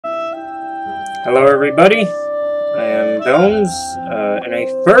Hello everybody, I am Bones,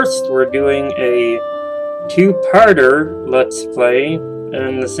 and first we're doing a two-parter Let's Play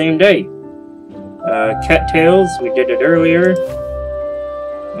in the same day. Cattails, we did it earlier,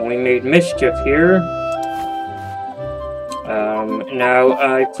 and we made mischief here. Now,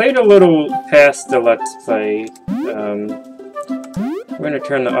 I played a little past the Let's Play. I'm going to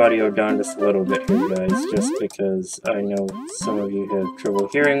turn the audio down just a little bit here, guys, just because I know some of you have trouble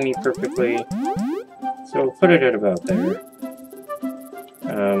hearing me perfectly. So we'll put it at about there.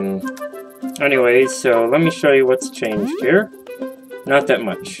 Anyway, so let me show you what's changed here. Not that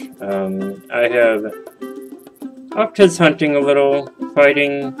much. I have upped his hunting a little,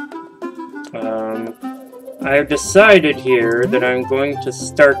 fighting. I have decided here that I'm going to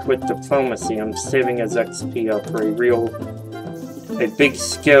start with diplomacy. I'm saving his XP up for a big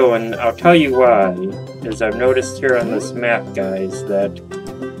skill, and I'll tell you why. As I've noticed here on this map, guys, that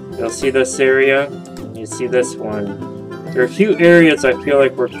you'll see this area, you see this one. There are a few areas I feel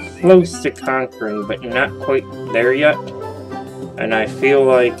like we're close to conquering, but not quite there yet. And I feel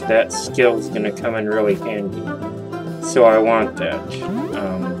like that skill is going to come in really handy. So I want that.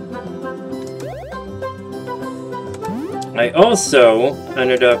 I also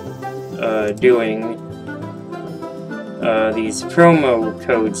ended up doing these promo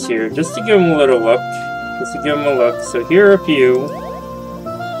codes here, just to give them a little look. Just to give them a look. So here are a few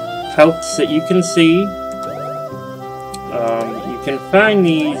pelts that you can see. You can find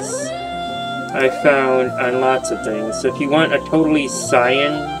these, I found, on lots of things. So if you want a totally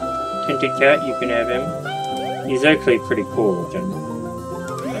cyan tinted cat, you can have him. He's actually pretty cool looking.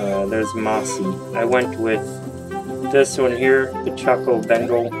 There's Mossy. I went with this one here, the Choco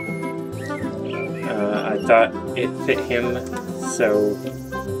Bengal. I thought it fit him, so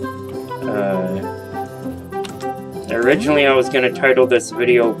originally I was going to title this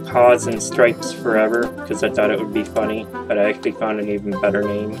video Paws and Stripes Forever, because I thought it would be funny, but I actually found an even better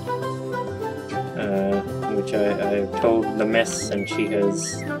name, which I have told the Miss, and she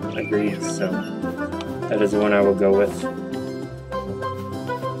has agreed, so that is the one I will go with.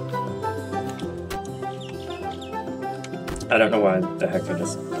 I don't know why the heck I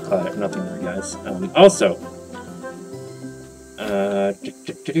just caught nothing there, guys. Also,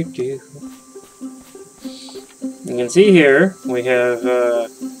 you can see here we have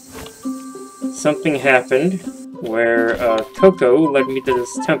something happened where Coco led me to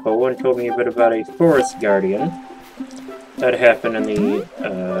this temple and told me a bit about a forest guardian. That happened in the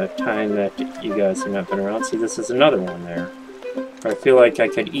time that you guys have not been around. See, this is another one there. I feel like I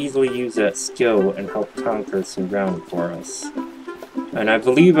could easily use that skill and help conquer some ground for us. And I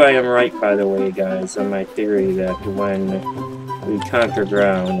believe I am right, by the way, guys, on my theory that when we conquer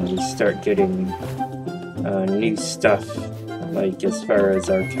ground, we start getting new stuff. Like, as far as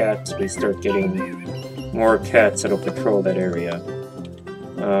our cats, we start getting more cats that'll patrol that area.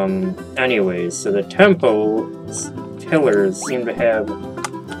 Anyways, so the temple's pillars seem to have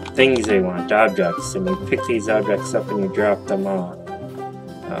things they want, objects, and you pick these objects up and you drop them off.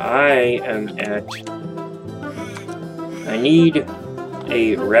 I need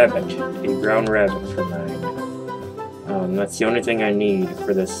a rabbit, a brown rabbit for mine. That's the only thing I need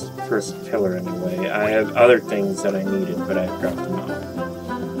for this first pillar anyway. I have other things that I needed, but I dropped them off.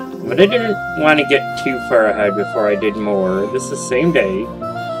 But I didn't want to get too far ahead before I did more. This is the same day.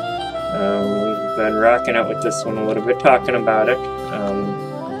 We've been rocking out with this one a little bit, talking about it.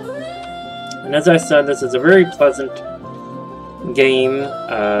 And as I said, this is a very pleasant game.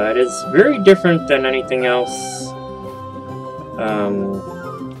 It is very different than anything else.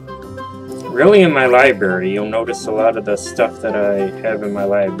 Really in my library, you'll notice a lot of the stuff that I have in my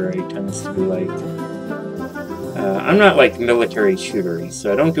library tends to be like... I'm not like military shootery,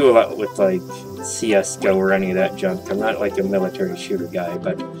 so I don't do a lot with like CSGO or any of that junk. I'm not like a military shooter guy,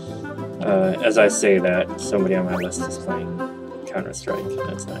 but as I say that, somebody on my list is playing Counter-Strike.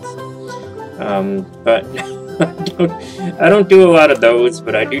 That's nice. But I don't do a lot of those,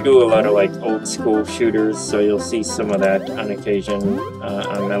 but I do a lot of like old school shooters, so you'll see some of that on occasion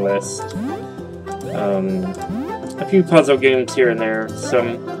on my list. A few puzzle games here and there,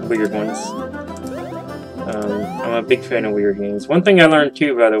 some weird ones. I'm a big fan of weird games. One thing I learned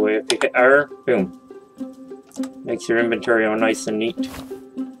too, by the way, if you hit R, boom, makes your inventory all nice and neat,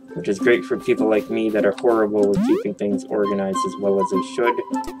 which is great for people like me that are horrible with keeping things organized as well as they should.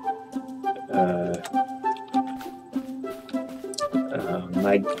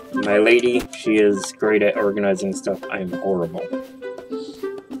 My lady, she is great at organizing stuff. I am horrible.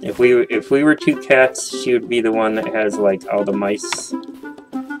 If we were two cats, she would be the one that has like all the mice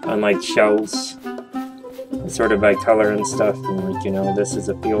on like shelves. sort of by color and stuff, and like, you know, this is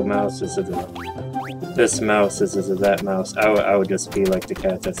a field mouse, this is this mouse, this is that mouse. I would just be like the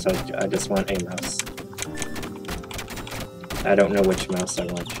cat that's like, I just want a mouse. I don't know which mouse I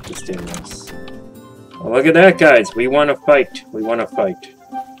want, just a mouse. Well, look at that, guys. We want to fight. We want to fight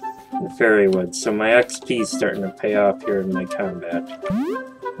in Fairywood. So my XP is starting to pay off here in my combat.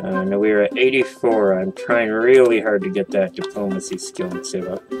 Now we're at 84. I'm trying really hard to get that diplomacy skill and save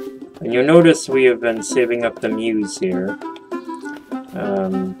up. And you'll notice we have been saving up the Muse here.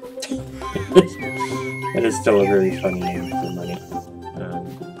 That is still a very funny name for money.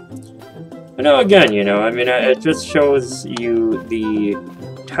 But no, again, you know, I mean, it just shows you the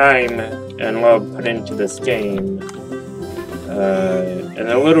time and love put into this game, and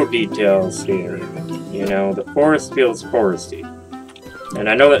the little details here. You know, the forest feels foresty. And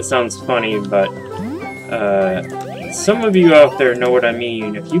I know that sounds funny, but some of you out there know what I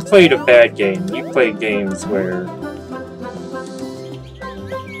mean. If you played a bad game, you played games where,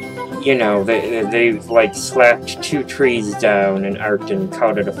 you know, they've like slapped 2 trees down in art and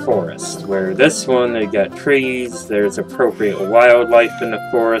called it a forest. Where this one, they got trees, there's appropriate wildlife in the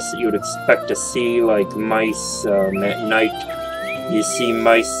forest that you would expect to see, like mice at night. You see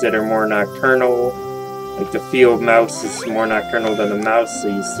mice that are more nocturnal, like the field mouse is more nocturnal than the mouse, so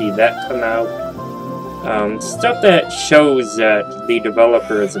you see that come out. Stuff that shows that the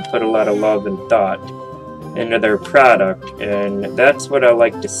developers have put a lot of love and thought into their product, and that's what I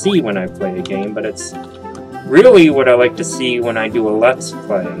like to see when I play a game, but it's really what I like to see when I do a Let's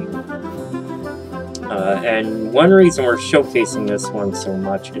Play. And one reason we're showcasing this one so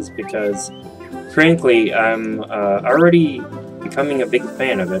much is because, frankly, I'm already becoming a big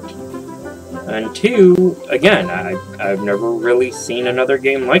fan of it. And 2, again, I've never really seen another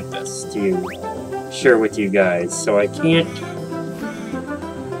game like this to share with you guys, so I can't...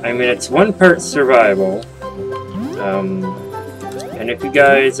 I mean, it's 1 part survival, and if you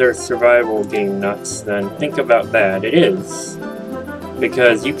guys are survival game nuts, then think about that. It is.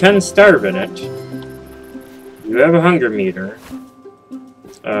 Because you can starve in it. You have a hunger meter.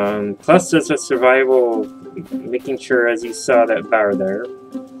 Plus there's a survival, making sure, as you saw that bar there.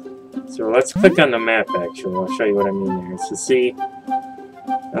 So let's click on the map, actually. I'll show you what I mean there. So see,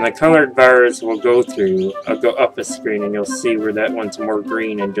 and the colored bars will go through. I'll go up a screen and you'll see where that one's more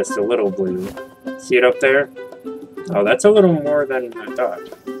green and just a little blue. See it up there? Oh, that's a little more than I thought.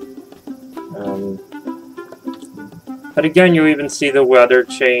 But again, you even see the weather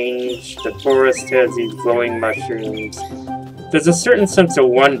change. The forest has these glowing mushrooms. There's a certain sense of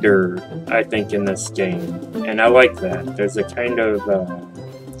wonder, I think, in this game. And I like that. There's a kind of...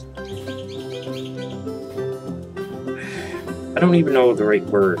 I don't even know the right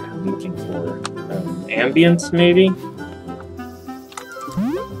word I'm looking for. Ambience, maybe?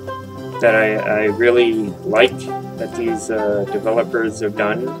 That I really like that these developers have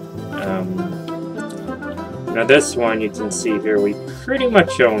done. Now this one, you can see here, we pretty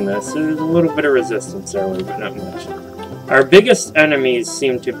much own this. There's a little bit of resistance early, but not much. Our biggest enemies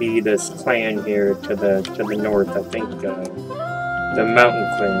seem to be this clan here to the north, I think, the mountain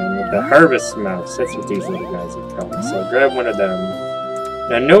clan, the harvest mouse. That's what these little guys are called. So I'll grab one of them.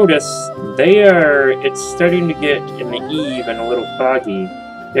 Now notice, it's starting to get in the eve and a little foggy.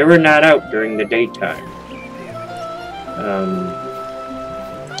 They were not out during the daytime.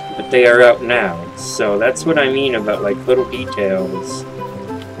 But they are out now. So that's what I mean about, like, little details.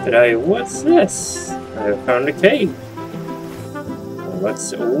 What's this? I found a cave.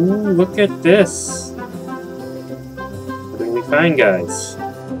 Ooh, look at this. What did we find, guys?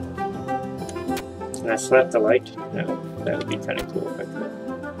 Can I slap the light? No, that would be kind of cool if I could.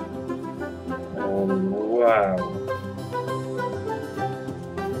 Wow.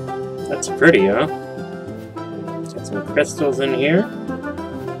 That's pretty, huh? Got some crystals in here.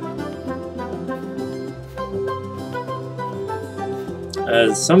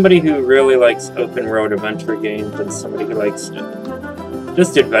 As somebody who really likes open world adventure games and somebody who likes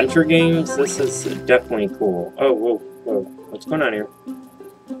just adventure games, this is definitely cool. Oh, whoa, whoa. What's going on here?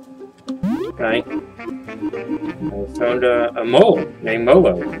 Hi. I found a mole named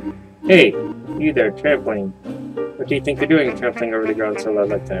Molo. Hey, you there, trampling. What do you think you're doing, trampling over the ground so loud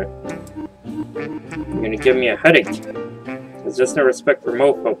like that? You're gonna give me a headache. There's just no respect for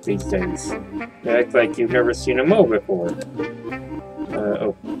mole folk these days. You act like you've never seen a mole before.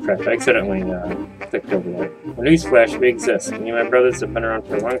 Oh, crap, I accidentally clicked over there. A newsflash, we exist. Me and my brothers have been around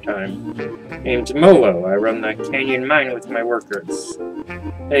for a long time. Named Molo, I run the canyon mine with my workers.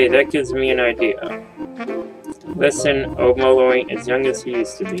 Hey, that gives me an idea. Listen, old Molo ain't as young as he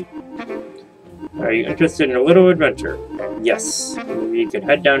used to be. Are you interested in a little adventure? Yes. Maybe you could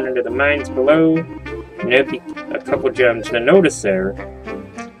head down into the mines below, and it'd be a couple gems. Now notice there,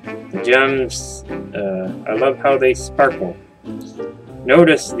 the gems, I love how they sparkle.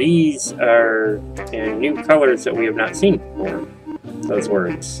 Notice these are in new colors that we have not seen before. Those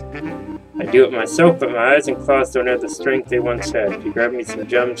words. I do it myself, but my eyes and claws don't have the strength they once had. If you grab me some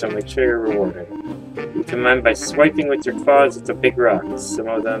gems, I'll make sure you're rewarded. You can mine by swiping with your claws at the big rocks. Some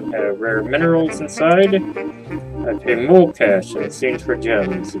of them have rare minerals inside. I pay mole cash in exchange for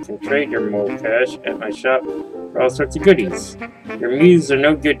gems. You can trade your mole cash at my shop for all sorts of goodies. Your muses are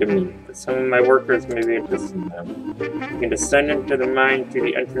no good to me, but some of my workers may be interested in them. You can descend into the mine through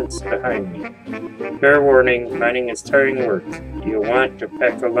the entrance behind me. Fair warning, mining is tiring work. You'll want to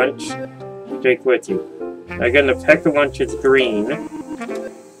pack a lunch to take with you. Now again, the pack of lunch is green.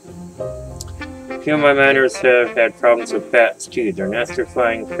 A few of my miners have had problems with bats too. They're nasty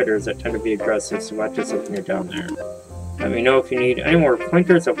flying critters that tend to be aggressive, so watch yourself when you're down there. Let me know if you need any more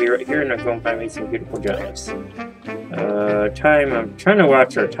pointers. I'll be right here and I'll go and find me some beautiful gems. Time, I'm trying to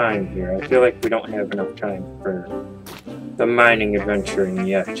watch our time here. I feel like we don't have enough time for the mining adventuring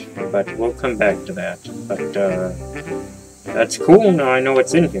yet, but we'll come back to that. But, that's cool, now I know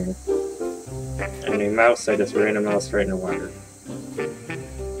what's in here. And a mouse, I just ran a mouse right in the water.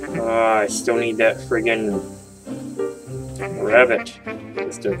 Oh, I still need that friggin' rabbit.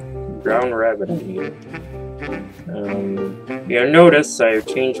 Just a brown rabbit I need. You'll notice I've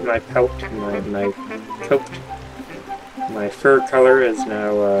changed my pelt, my coat. My fur color is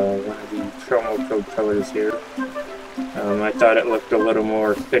now one of the promo code colors here. I thought it looked a little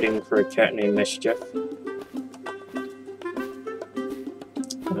more fitting for a cat named Mischief.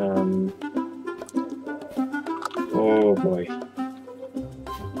 Oh boy.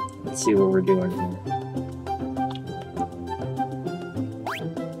 Let's see what we're doing here.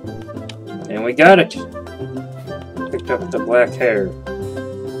 And we got it! Picked up the black hair.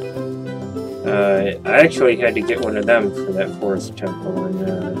 I actually had to get one of them for that forest temple,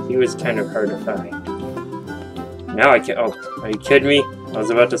 and he was kind of hard to find. Now I can't. Oh, are you kidding me? I was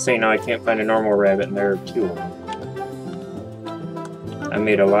about to say now I can't find a normal rabbit, and there are two of them. I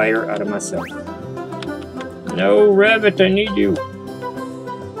made a liar out of myself. No, rabbit, I need you.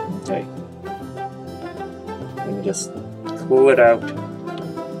 Okay. Let me just cool it out.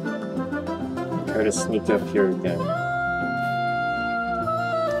 Try to sneak up here again.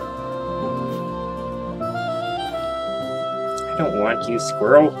 I don't want you,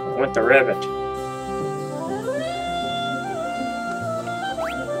 squirrel. I want the rabbit.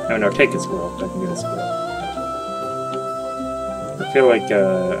 No, no, take a squirrel. I can get a squirrel. I feel like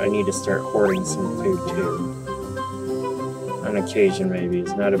I need to start hoarding some food too. On occasion, maybe.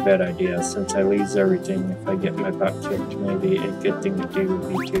 It's not a bad idea. Since I lose everything, if I get my butt kicked, maybe a good thing to do would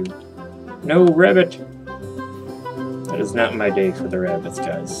be to... No, rabbit! That is not my day for the rabbits,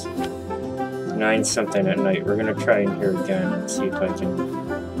 guys. 9 something at night. We're gonna try in here again and see if I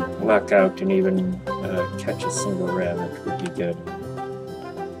can luck out and even catch a single rabbit. Would be good.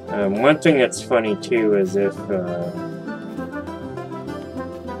 One thing that's funny too is if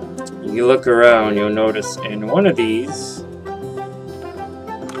you look around, you'll notice in one of these.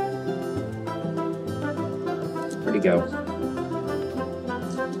 Where'd he go?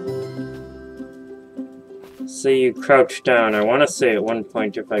 Say you crouch down. I want to say at one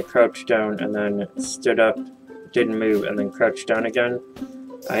point if I crouched down and then stood up, didn't move, and then crouched down again,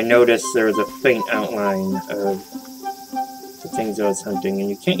 I noticed there was a faint outline of the things I was hunting,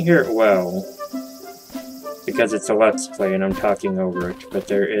 and you can't hear it well because it's a Let's Play and I'm talking over it, but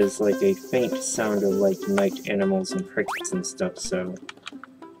there is like a faint sound of like night animals and crickets and stuff, so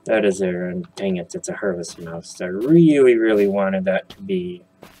that is there, and dang it, it's a harvest mouse. I really, really wanted that to be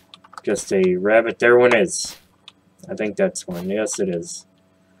just a rabbit. There one is. I think that's one. Yes, it is.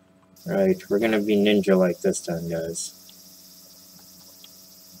 Right, we're gonna be ninja-like this time, guys.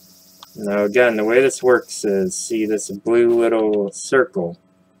 Now again, the way this works is, see this blue little circle?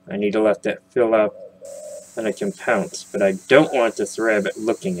 I need to let that fill up, then I can pounce. But I don't want this rabbit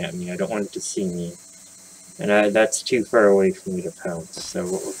looking at me. I don't want it to see me. And that's too far away for me to pounce. So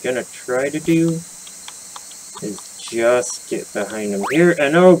what we're gonna try to do is just get behind him here,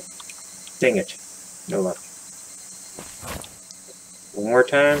 and oh, dang it. No luck. One more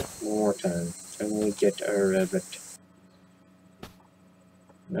time. One more time. Can we get our rabbit?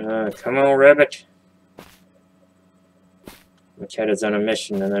 Come on, rabbit. My cat is on a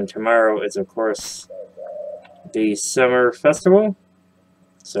mission, and then tomorrow is, of course, the summer festival.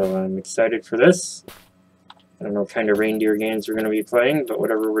 So I'm excited for this. I don't know what kind of reindeer games we're going to be playing, but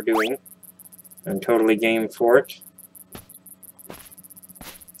whatever we're doing, I'm totally game for it.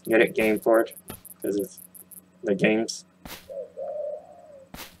 Get it? Game for it. Because of the games.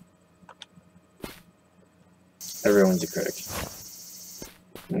 Everyone's a critic.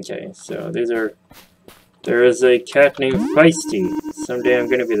 Okay, so these are... There is a cat named Feisty. Someday I'm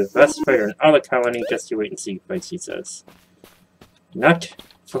gonna be the best fighter in all the colony, just you wait and see, Feisty says. Not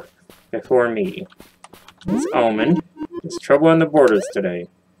before me. It's Almond. There's trouble on the borders today.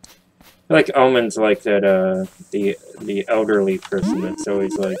 I feel like Almond's like that, the elderly person that's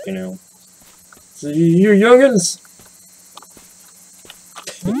always like, you know, you youngins!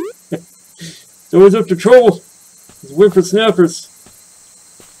 It's always up to trouble! These whippersnappers!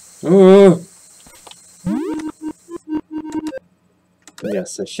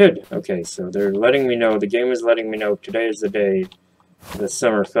 Yes, I should. Okay, so they're letting me know, the game is letting me know today is the day of the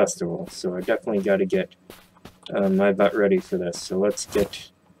summer festival, so I definitely got to get my butt ready for this. So let's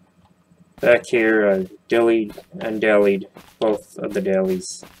get back here. I've dillied and dallied, both of the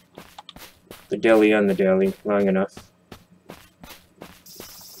dallies. The dilly and the dally, long enough.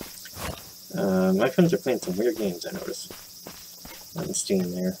 My friends are playing some weird games, I noticed. On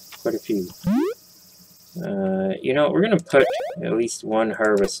Steam there. Quite a few. You know, we're gonna put at least one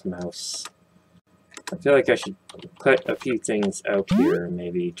harvest mouse. I feel like I should put a few things out here,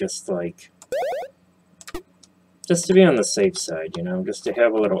 maybe just like... Just to be on the safe side, you know, just to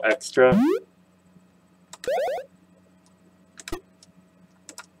have a little extra.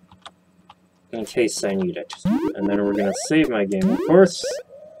 In case I need it. And then we're gonna save my game, of course.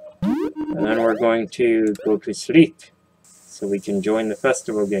 And then we're going to go to sleep. So we can join the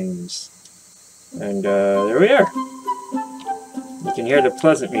festival games. And there we are. You can hear the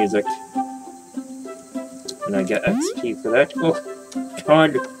pleasant music. And I get XP for that. Oh,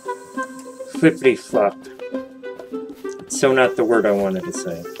 God. Flippity flop. It's so not the word I wanted to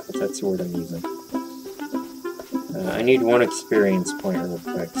say, but that's the word I'm using. I need one experience point real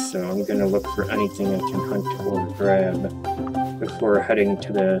quick, so I'm gonna look for anything I can hunt or grab before heading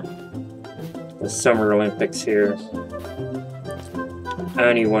to the Summer Olympics here.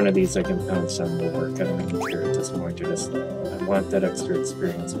 Any one of these I can pounce on will work. I don't even care at this point. I want that extra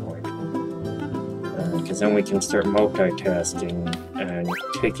experience point. Because then we can start multitasking and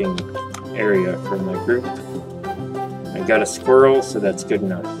taking area from my group. I got a squirrel, so that's good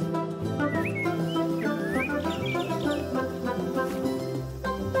enough.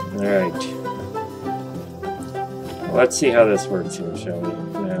 Alright. Well, let's see how this works here, shall we?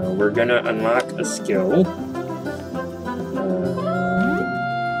 Now, we're gonna unlock a skill.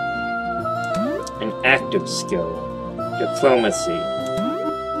 An active skill. Diplomacy.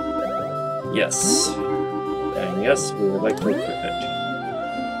 Yes. And yes, we would like to equip it.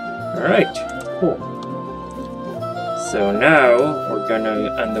 Alright, cool. So now, we're gonna,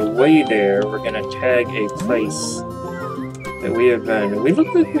 on the way there, we're gonna tag a place that we have been... We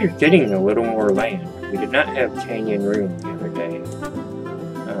look like we're getting a little more land. We did not have Canyon Room the other day.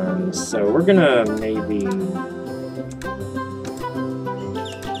 So we're gonna maybe... I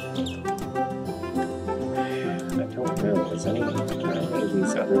don't know, is any of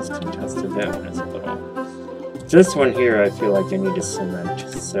these others contested? That one is a little... This one here I feel like I need to cement,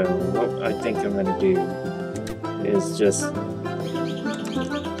 so what I think I'm gonna do is just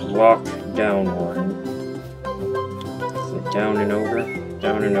walk down one. So down and over,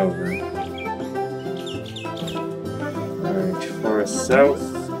 down and over. Alright, for south,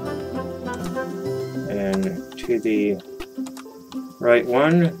 and to the right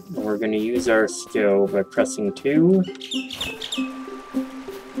one, we're going to use our skill by pressing 2.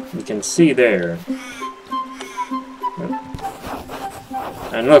 You can see there.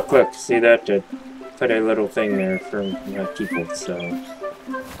 And look, see that? To put a little thing there for my people, so...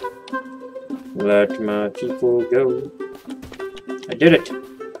 Let my people go. I did it!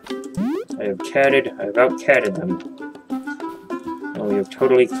 I've out-catted them. Oh, we have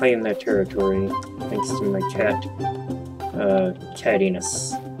totally claimed that territory, thanks to my cat,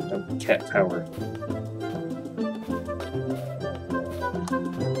 cattiness, cat power.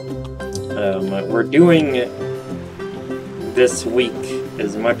 We're doing this week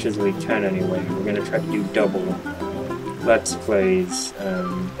as much as we can anyway. We're gonna try to do double Let's Plays.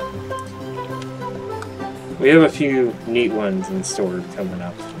 We have a few neat ones in store coming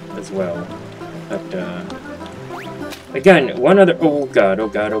up as well. But, again, one other... Oh god, oh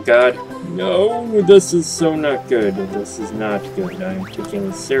god, oh god. No, this is so not good. This is not good. I'm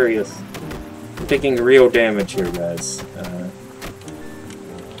taking serious... I'm taking real damage here, guys.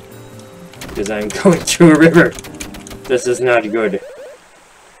 Because I'm going through a river. This is not good.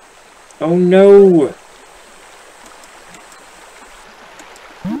 Oh no!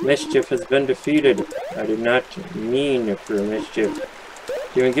 Mischief has been defeated. I did not mean for mischief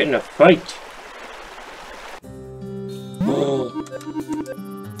to even get in a fight. Oh.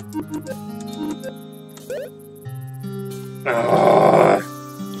 Oh,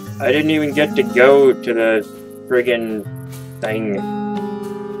 I didn't even get to go to the friggin' thing.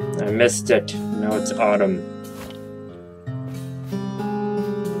 I missed it. Now it's autumn.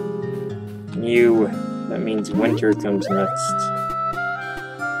 That means winter comes next.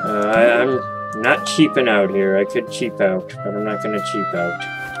 I'm not cheaping out here. I could cheap out, but I'm not gonna cheap out.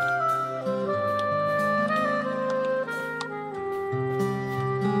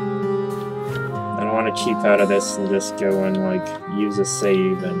 I don't want to cheap out of this and just go and, like, use a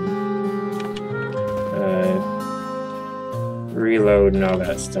save and reload and all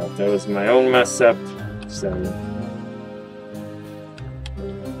that stuff. That was my own mess up, so...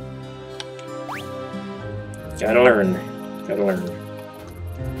 Gotta learn. Gotta learn.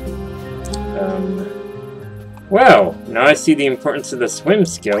 Well, now I see the importance of the swim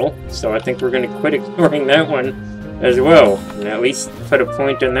skill, so I think we're gonna quit ignoring that one as well, and at least put a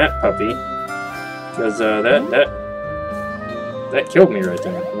point in that puppy, because that killed me right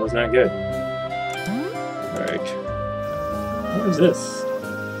there. It was not good. Alright. What is this?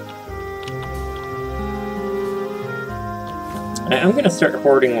 I'm gonna start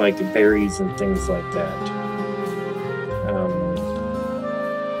hoarding, like, berries and things like that.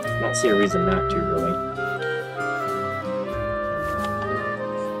 I don't see a reason not to, really.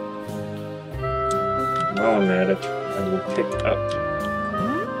 While I'm at it, I will pick up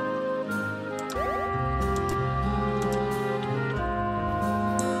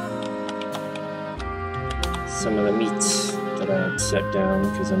some of the meats that I had set down,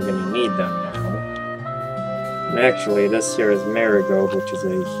 because I'm going to need them now. And actually, this here is marigold, which is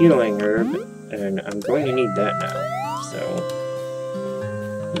a healing herb, and I'm going to need that now, so...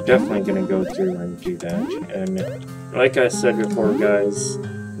 I'm definitely going to go through and do that, and like I said before, guys,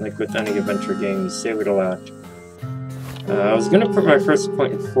 like with any adventure game, you save it a lot. I was going to put my first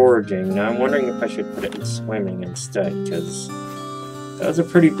point in foraging, now I'm wondering if I should put it in swimming instead, because that was a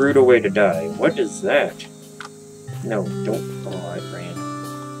pretty brutal way to die. What is that? No, don't... Oh, I ran.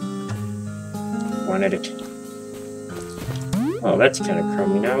 Wanted it. Oh, that's kind of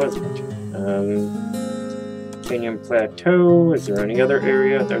crummy now, isn't it? Canyon Plateau. Is there any other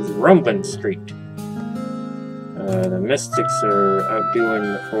area? There's Rumbling Street. The Mystics are outdoing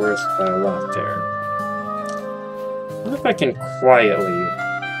the forest by a lot there. I wonder if I can quietly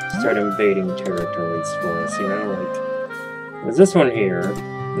start invading territories for us, you know, like... There's this one here,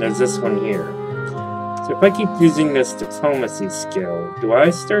 and there's this one here. So if I keep using this diplomacy skill, do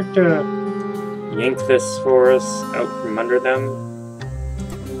I start to yank this forest out from under them?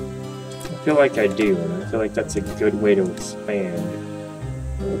 I feel like I do, and I feel like that's a good way to expand.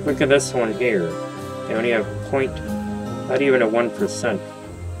 Look at this one here. They only have not even a 1%.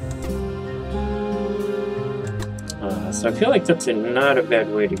 So I feel like that's not a bad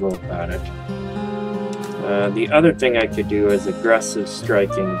way to go about it. The other thing I could do is aggressive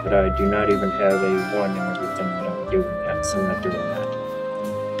striking, but I do not even have a 1 in everything that I'm doing yet, so I'm not doing that.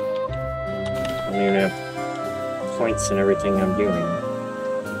 I don't even have points in everything I'm doing.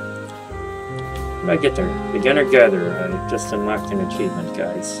 How did I get there? Beginner Gatherer. I just unlocked an achievement,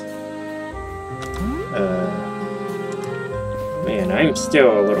 guys. Man, I'm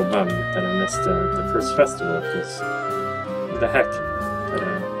still a little bummed that I missed the first festival, because what the heck. But,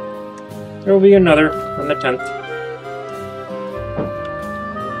 there will be another on the 10th.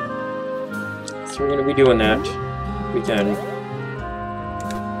 So we're going to be doing that. We can.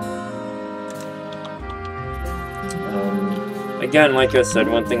 Again, like I said,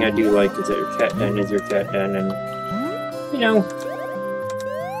 one thing I do like is that your cat den is your cat den, and, you know,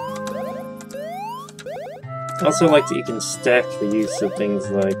 I also like that you can stack the use of things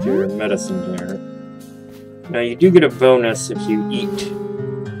like your medicine here. Now, you do get a bonus if you eat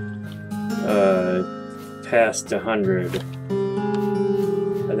past 100.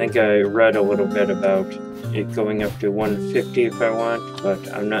 I think I read a little bit about it going up to 150 if I want, but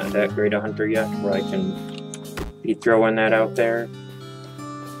I'm not that great a hunter yet where I can be throwing that out there.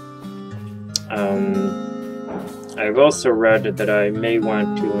 I've also read that I may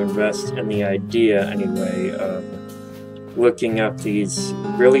want to invest in the idea, anyway, of looking up these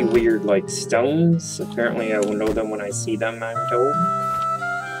really weird, like, stones. Apparently I will know them when I see them, I'm told.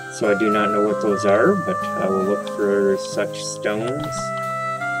 So I do not know what those are, but I will look for such stones.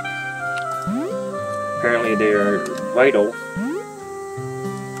 Apparently they are vital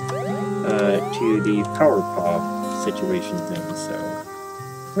to the Power Paw situation thing, so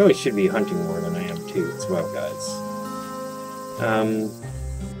I really should be hunting more than I am too, as well, guys.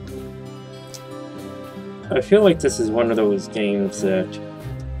 I feel like this is one of those games that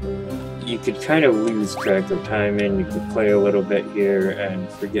you could kind of lose track of time in. You could play a little bit here and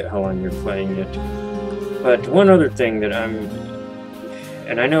forget how long you're playing it. But one other thing that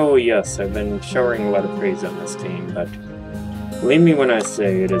and I know, yes, I've been showering a lot of praise on this game, but believe me when I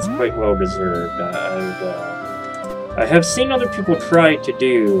say it is quite well deserved. I have seen other people try to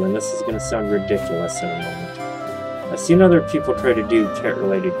do, and this is going to sound ridiculous in a moment, I've seen other people try to do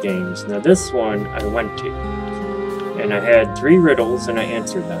cat-related games. Now this one I went to, and I had 3 riddles and I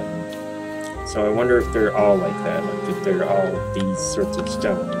answered them. So I wonder if they're all like that, like if they're all these sorts of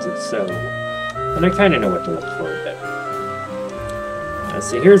stones. If so, then I kind of know what to look for a bit.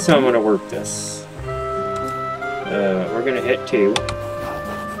 So here's how I'm going to work this. We're going to hit 2.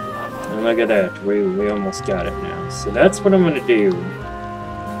 And look at that, we almost got it now. So that's what I'm going to do.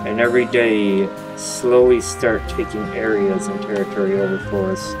 And every day, slowly start taking areas and territory over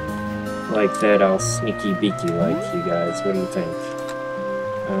for us. Like that, all sneaky beaky like, you guys. What do you think?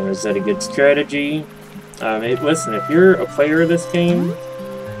 Is that a good strategy? Hey, listen, if you're a player of this game,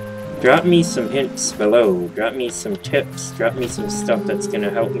 drop me some hints below. Drop me some tips. Drop me some stuff that's going to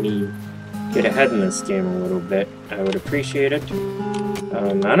help me get ahead in this game a little bit. I would appreciate it.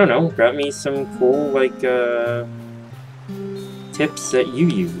 I don't know. Drop me some cool, like, tips that you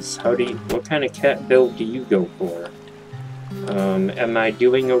use. What kind of cat build do you go for? Am I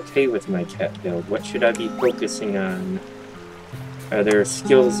doing okay with my cat build? What should I be focusing on? Are there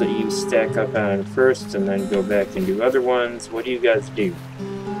skills that you stack up on first and then go back and do other ones? What do you guys do?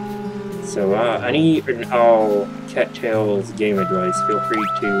 So, any and all Cattails game advice, feel free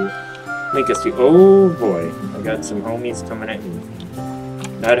to link us to. Oh boy, I got some homies coming at me.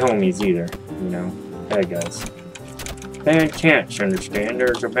 Not homies either, you know, bad guys. Bad cats, you understand?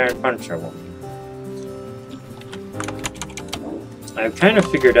 There's a bad bunch of them. I've kind of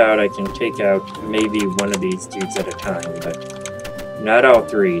figured out I can take out maybe one of these dudes at a time, but not all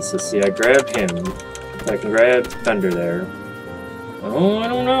 3. So see, I grabbed him. I can grab Thunder there. Oh, I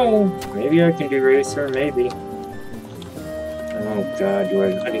don't know. Maybe I can do Racer, maybe. Oh god,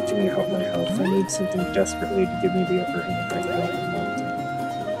 I need to help my health. I need something desperately to give me the upper hand. I can help him out.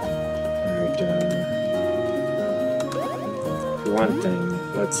 Alright, for one thing,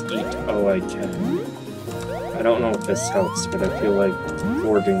 let's eat all I can. I don't know if this helps, but I feel like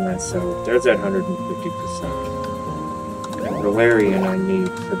gorging myself. There's that 150%. And Valerian I need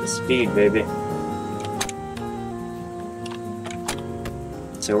for the speed, baby.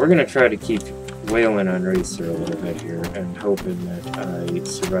 So we're going to try to keep wailing on Racer a little bit here and hoping that I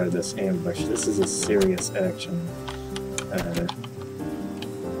survive this ambush. This is a serious action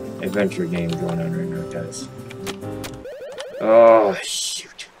adventure game going on right now, guys. Oh,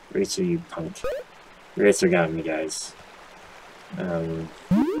 shoot. Racer, you punk. Racer got me, guys. I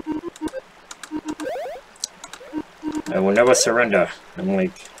will never surrender. I'm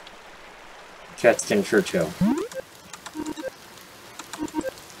like Captain Churchill.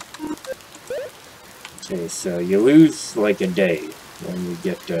 Okay, so you lose like a day when you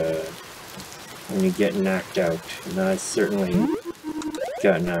get knocked out, and I certainly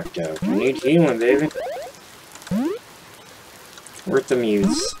got knocked out. I need healing, baby. Worth the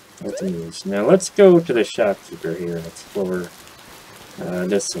muse. Worth the muse. Now let's go to the shopkeeper here and explore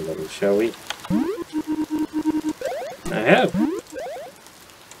this a little, shall we? I have.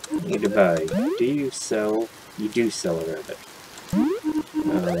 I need to buy. Do you sell? You do sell a rabbit.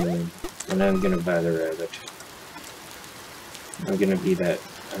 And I'm gonna buy the rabbit. I'm gonna be that.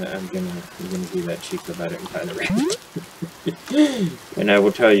 I'm gonna be that cheap about it and buy the rabbit. And I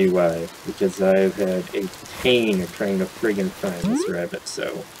will tell you why. Because I've had a pain of trying to friggin' find this rabbit,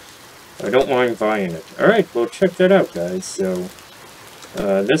 so I don't mind buying it. Alright, well check that out, guys. So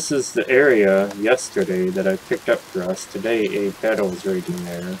this is the area yesterday that I picked up for us. Today a battle was raging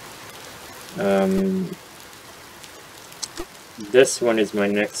there. This one is my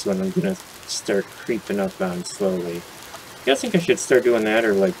next one. I'm gonna start creeping up on slowly. You guys think I should start doing that,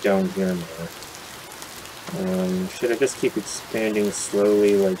 or like down here more? Should I just keep expanding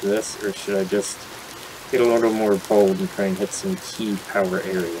slowly like this, or should I just get a little more bold and try and hit some key power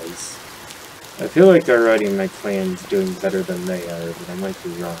areas? I feel like already my clan's doing better than they are, but I might be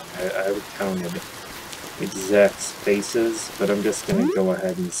wrong. I would counted exact spaces, but I'm just gonna go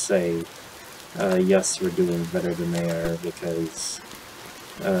ahead and say yes, we're doing better than they are, because,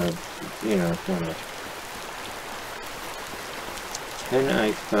 you know, why not? Can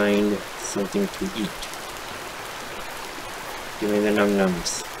I find something to eat? Give me the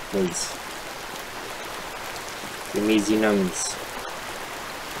num-nums, please. Give me the nums.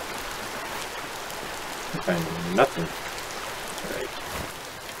 I find nothing. Alright.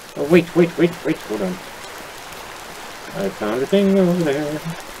 Oh, wait, hold on. I found a thing over there.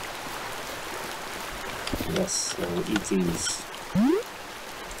 Yes, so we'll eat these.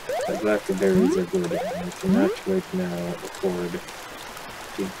 The blackberries are good. I cannot right now afford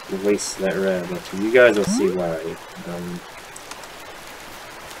to waste that rabbit. You guys will see why.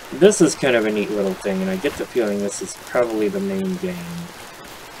 This is kind of a neat little thing, and I get the feeling this is probably the main game.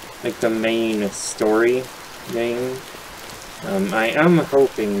 Like the main story game. I am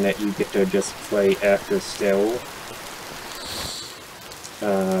hoping that you get to just play after still.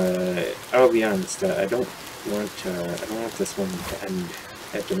 I'll be honest, I don't want this one to end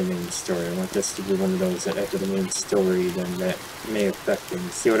after the main story. I want this to be one of those that after the main story, then that may affect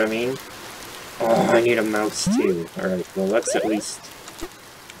things. See what I mean? Oh, I need a mouse too. Alright, well let's at least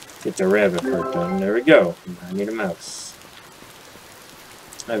get the rabbit part done. There we go. I need a mouse.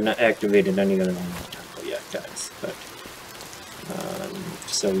 I have not activated any other one in the temple yet, guys. But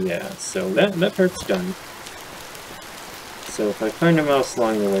so yeah, so that part's done. So if I find a mouse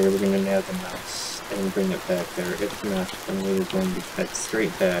along the way, we're going to nab the mouse and bring it back there. If not, then we're going to head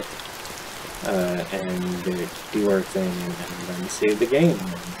straight back and do our thing and then save the game.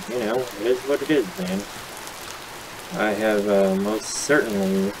 And, you know, it is what it is, man. I have most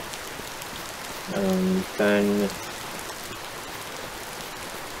certainly been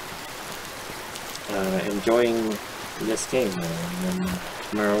enjoying this game now. And then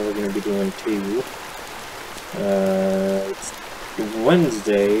tomorrow we're going to be doing 2.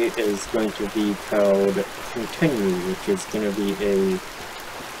 Wednesday is going to be called Continue, which is going to be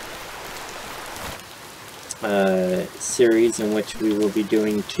a series in which we will be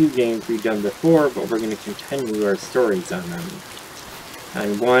doing 2 games we've done before, but we're going to continue our stories on them.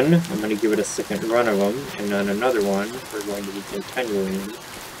 On one, I'm going to give it a second run of them, and on another one, we're going to be continuing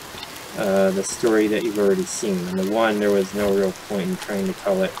the story that you've already seen. On the one, there was no real point in trying to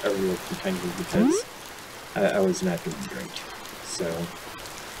call it a real continue because I was not doing great. So,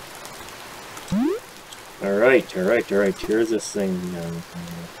 alright, here's this thing now.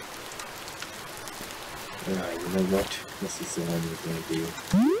 Alright, you know what? This is the one we're going to do.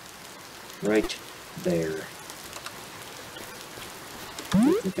 Right there. I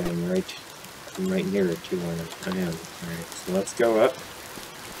think I'm right near it too, I am. Alright, so let's go up.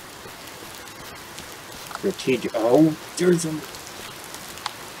 Strategic. Oh, there's a...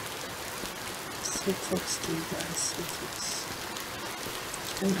 So close to you guys, so close.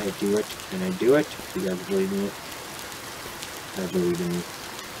 Can I do it? Can I do it? Do you guys believe me? I believe in you.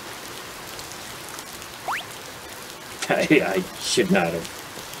 I should not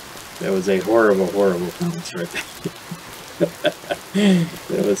have. That was a horrible, horrible bounce right there.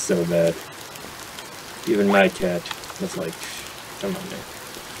 That was so bad. Even my cat was like, come on now.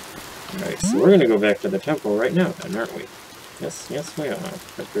 Alright, so we're gonna go back to the temple right now then, aren't we? Yes, we are.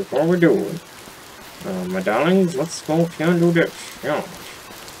 But before we do, my darlings, let's go and do this. Yeah.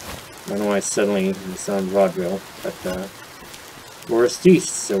 I don't know why suddenly it sounds vaudeville, but we're Steeth,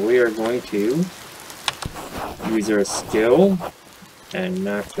 so we are going to use our skill and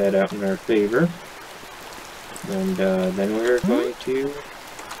knock that out in our favor. And then we're going to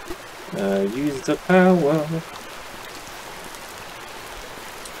use the power.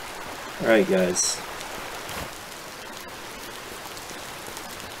 Alright guys.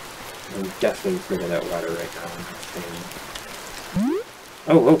 I'm definitely afraid of that water right now.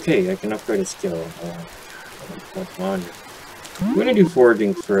 Oh, okay, I can upgrade a skill. Come on. I'm gonna do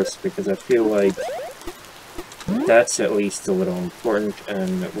foraging first because I feel like that's at least a little important,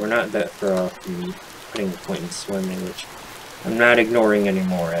 and we're not that far off from putting a point in swimming, which I'm not ignoring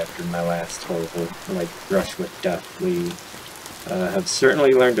anymore after my last horrible, brush with death. We have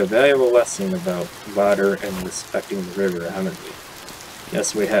certainly learned a valuable lesson about water and respecting the river, haven't we?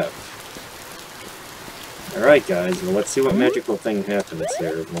 Yes, we have. Alright guys, well let's see what magical thing happens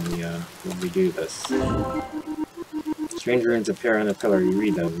here when we do this. Strange runes appear on the pillar, you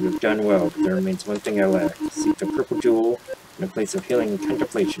read them. You have done well, but there remains one thing I lack. Seek the purple jewel in a place of healing and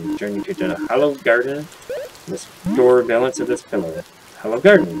contemplation. Journey to the hallowed garden. Restore balance of this pillar. Hallowed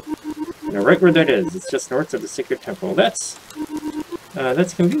garden. You know right where that is. It's just north of the sacred temple. That's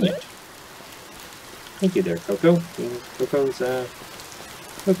convenient. Thank you there, Coco. Coco's a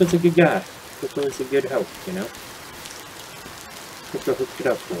good guy. Coco is a good help, you know. Coco hooked it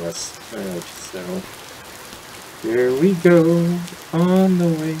up for us. Alright, so here we go on the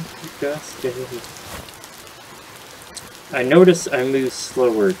way to destiny. I notice I move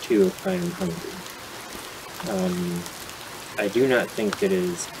slower too if I'm hungry. I do not think it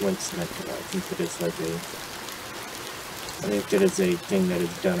is coincidental. I think it is a thing that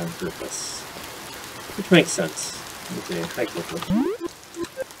is done on purpose. Which makes sense. Okay, hi Coco.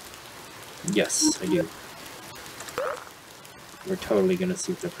 Yes, I do. We're totally gonna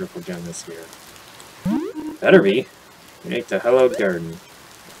see if the purple gem is here. Better be. We need the hallowed garden.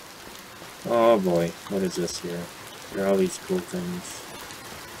 Oh boy, what is this here? There are all these cool things.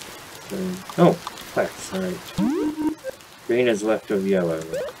 Oh, plaques, alright. Green is left of yellow.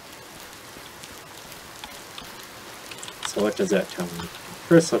 So what does that tell me?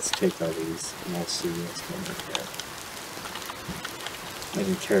 First, let's take all these, and we'll see what's going on here. I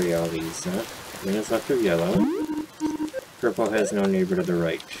can carry all these, huh? Green is left of yellow. Purple has no neighbor to the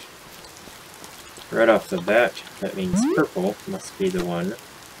right. Right off the bat, that means purple must be the one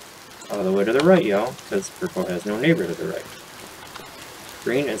all the way to the right, y'all, because purple has no neighbor to the right.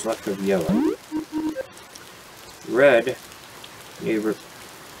 Green is left of yellow. Red, neighbor,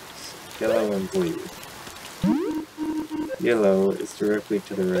 yellow and blue. Yellow is directly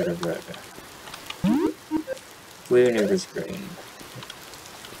to the right of red. Blue neighbors green.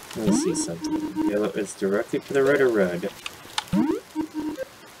 Let me see something. Yellow is directly to the right of red.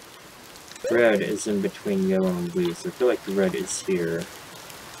 Red is in between yellow and blue, so I feel like red is here.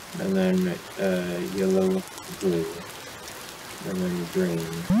 And then yellow, blue. And then green.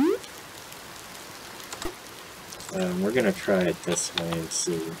 We're gonna try it this way and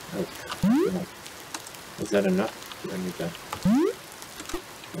see. Oh, no. Is that enough? I need that.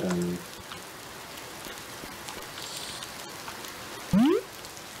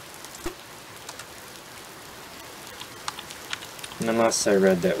 Unless I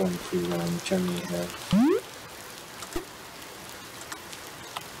read that one too wrong, which I may have.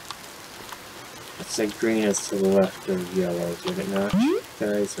 It said green is to the left of yellow, did it not?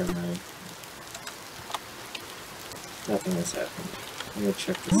 Guys, or no? Nothing has happened. Let me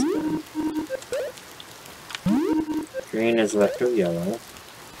check this again. Green is left of yellow.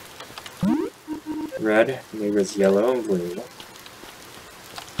 Red neighbors yellow and blue.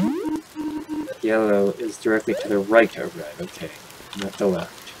 Yellow is directly to the right of red, okay, not the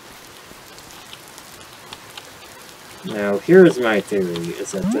left. Now, here's my theory,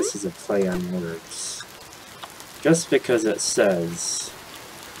 is that this is a play on words. Just because it says...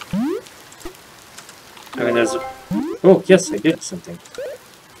 I mean, there's... Oh, yes, I did something.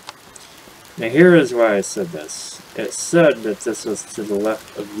 Now, here is why I said this. It said that this was to the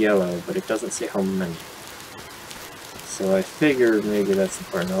left of yellow, but it doesn't say how many. So I figured maybe that's the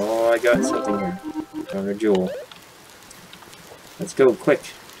part. Oh, I got something here. Found a jewel. Let's go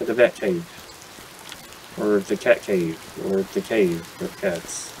quick to the bat cave. Or the cat cave. Or the cave with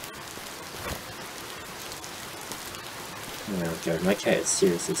cats. Oh god, my cat is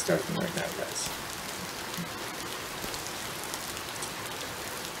seriously starving right now, guys.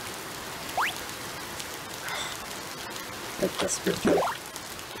 That desperate joke.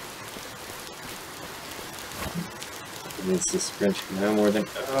 It needs to sprint no more than...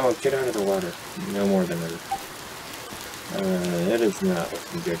 Oh, get out of the water. No more than her. That is not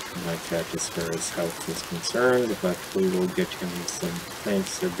looking good for my cat as far as health is concerned, but we will get him some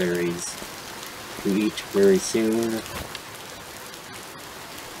plants or berries to eat very soon.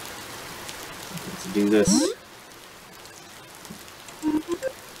 Let's do this.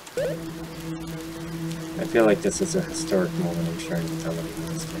 I feel like this is a historic moment I'm trying to tell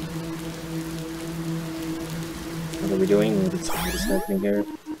everyone this game. What are we doing? What is happening here?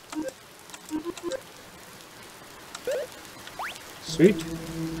 Sweet.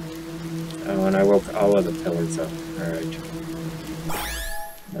 Oh, and I woke all of the pillars up. Alright.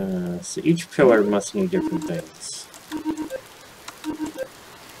 So each pillar must need different things.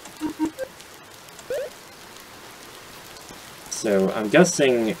 So I'm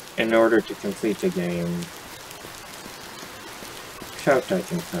guessing in order to complete the game, trout I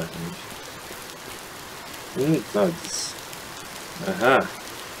can find. We need bugs. Aha!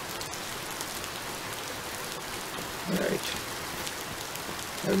 Alright.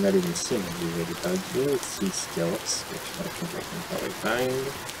 I've not even seen any ladybugs. We need sea skillets, which I think I can probably find.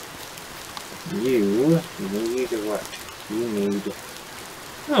 You need what? You need...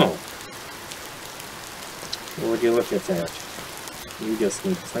 Oh! Well, would you look at that? You just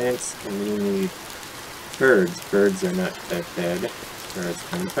need plants, and you need birds. Birds are not that bad as far as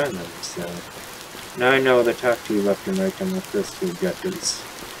I can find them, so... Now I know the top two left and right on the first two objectives.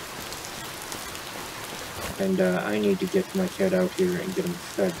 And I need to get my cat out here and get him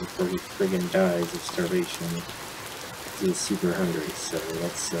fed before he friggin' dies of starvation. He's super hungry, so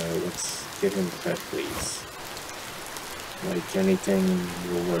let's get him fed, please. Like, anything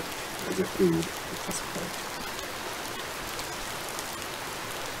will work as a food at this point.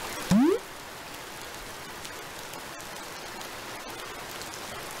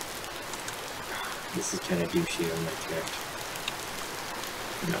 This is kind of douchey on my cat.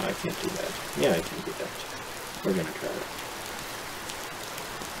 No, I can't do that. Yeah, I can do that. We're gonna try it.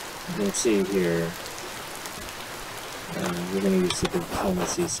 You can see here, We're going to use the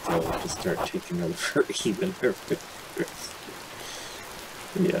diplomacy skill to start taking over even her victors.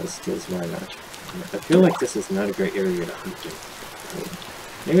 Yes, because why not? I feel like this is not a great area to hunt in.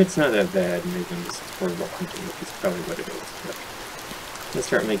 Maybe it's not that bad, maybe it's horrible hunting, which is probably what it is. But let's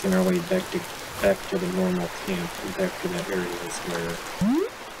start making our way back to the normal camp and back to that areas where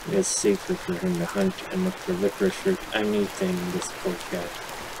it is safer for him to hunt and look for licorice or anything this poor cat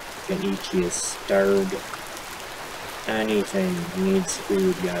can eat. He is starved. Anything. He needs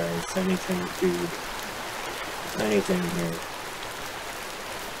food, guys. Anything food. Anything here.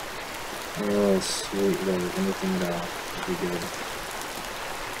 Oh, sweet Lord. Anything at all would be good.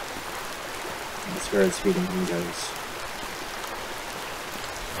 That's where it's feeding him goes.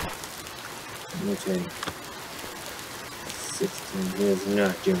 Okay. 16. He is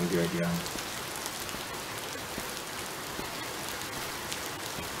not doing good, y'all.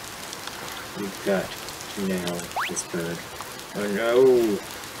 We've got to nail this bird. Oh no!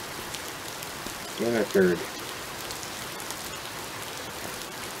 Damn it, bird.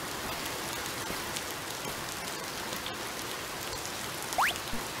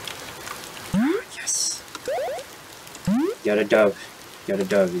 Yes! Got a dove. Got a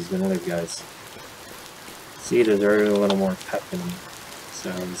dove. He's gonna live, guys. See, there's already a little more pep in him. So,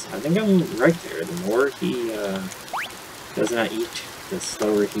 I think I'm right there. The more he does not eat, the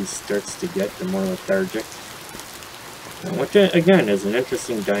slower he starts to get, the more lethargic. Which, again, is an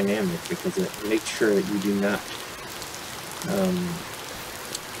interesting dynamic, because it makes sure that you do not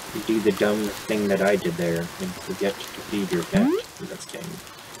do the dumb thing that I did there, and forget to feed your cat in this game.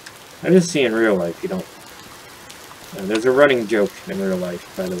 I just see in real life, you don't... there's a running joke in real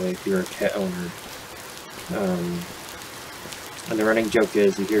life, by the way, if you're a cat owner. And the running joke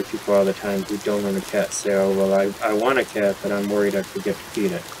is, you hear people all the time who don't own a cat say, oh, well, I want a cat, but I'm worried I forget to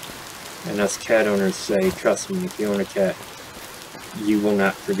feed it. And us cat owners say, trust me, if you own a cat, you will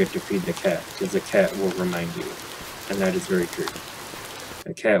not forget to feed the cat, because the cat will remind you. And that is very true.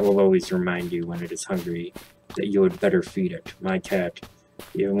 A cat will always remind you when it is hungry that you had better feed it. My cat,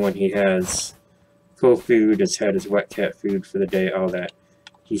 even when he has full food, has had his wet cat food for the day, all that,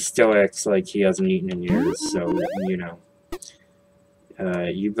 he still acts like he hasn't eaten in years, so, you know.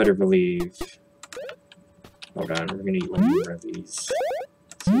 You better believe... Hold on, we're gonna eat one more of these.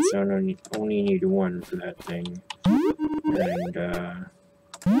 Since I only need one for that thing. And,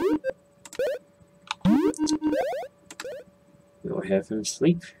 we'll have him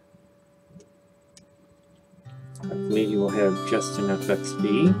sleep. Hopefully he will have just enough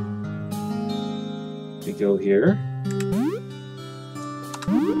XP to go here.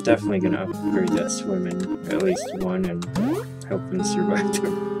 Definitely gonna upgrade that swimming, at least one, and help him survive the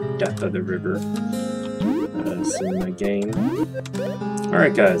depth of the river. That's in my game.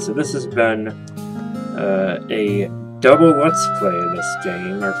 Alright guys, so this has been a double Let's Play of this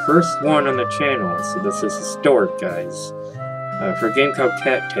game. Our first one on the channel, so this is historic, guys. For a game called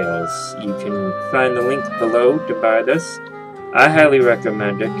Cattails. You can find the link below to buy this. I highly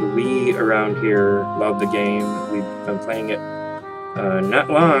recommend it. We around here love the game. We've been playing it not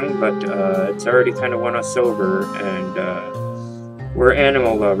long, but it's already kind of won us over, and we're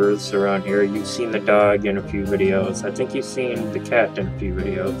animal lovers around here. You've seen the dog in a few videos. I think you've seen the cat in a few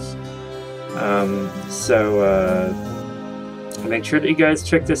videos. Make sure that you guys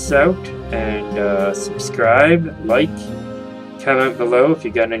check this out, and subscribe, like, comment below if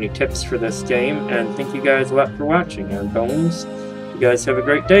you got any tips for this game, and thank you guys a lot for watching. I'm Bones. You guys have a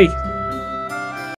great day.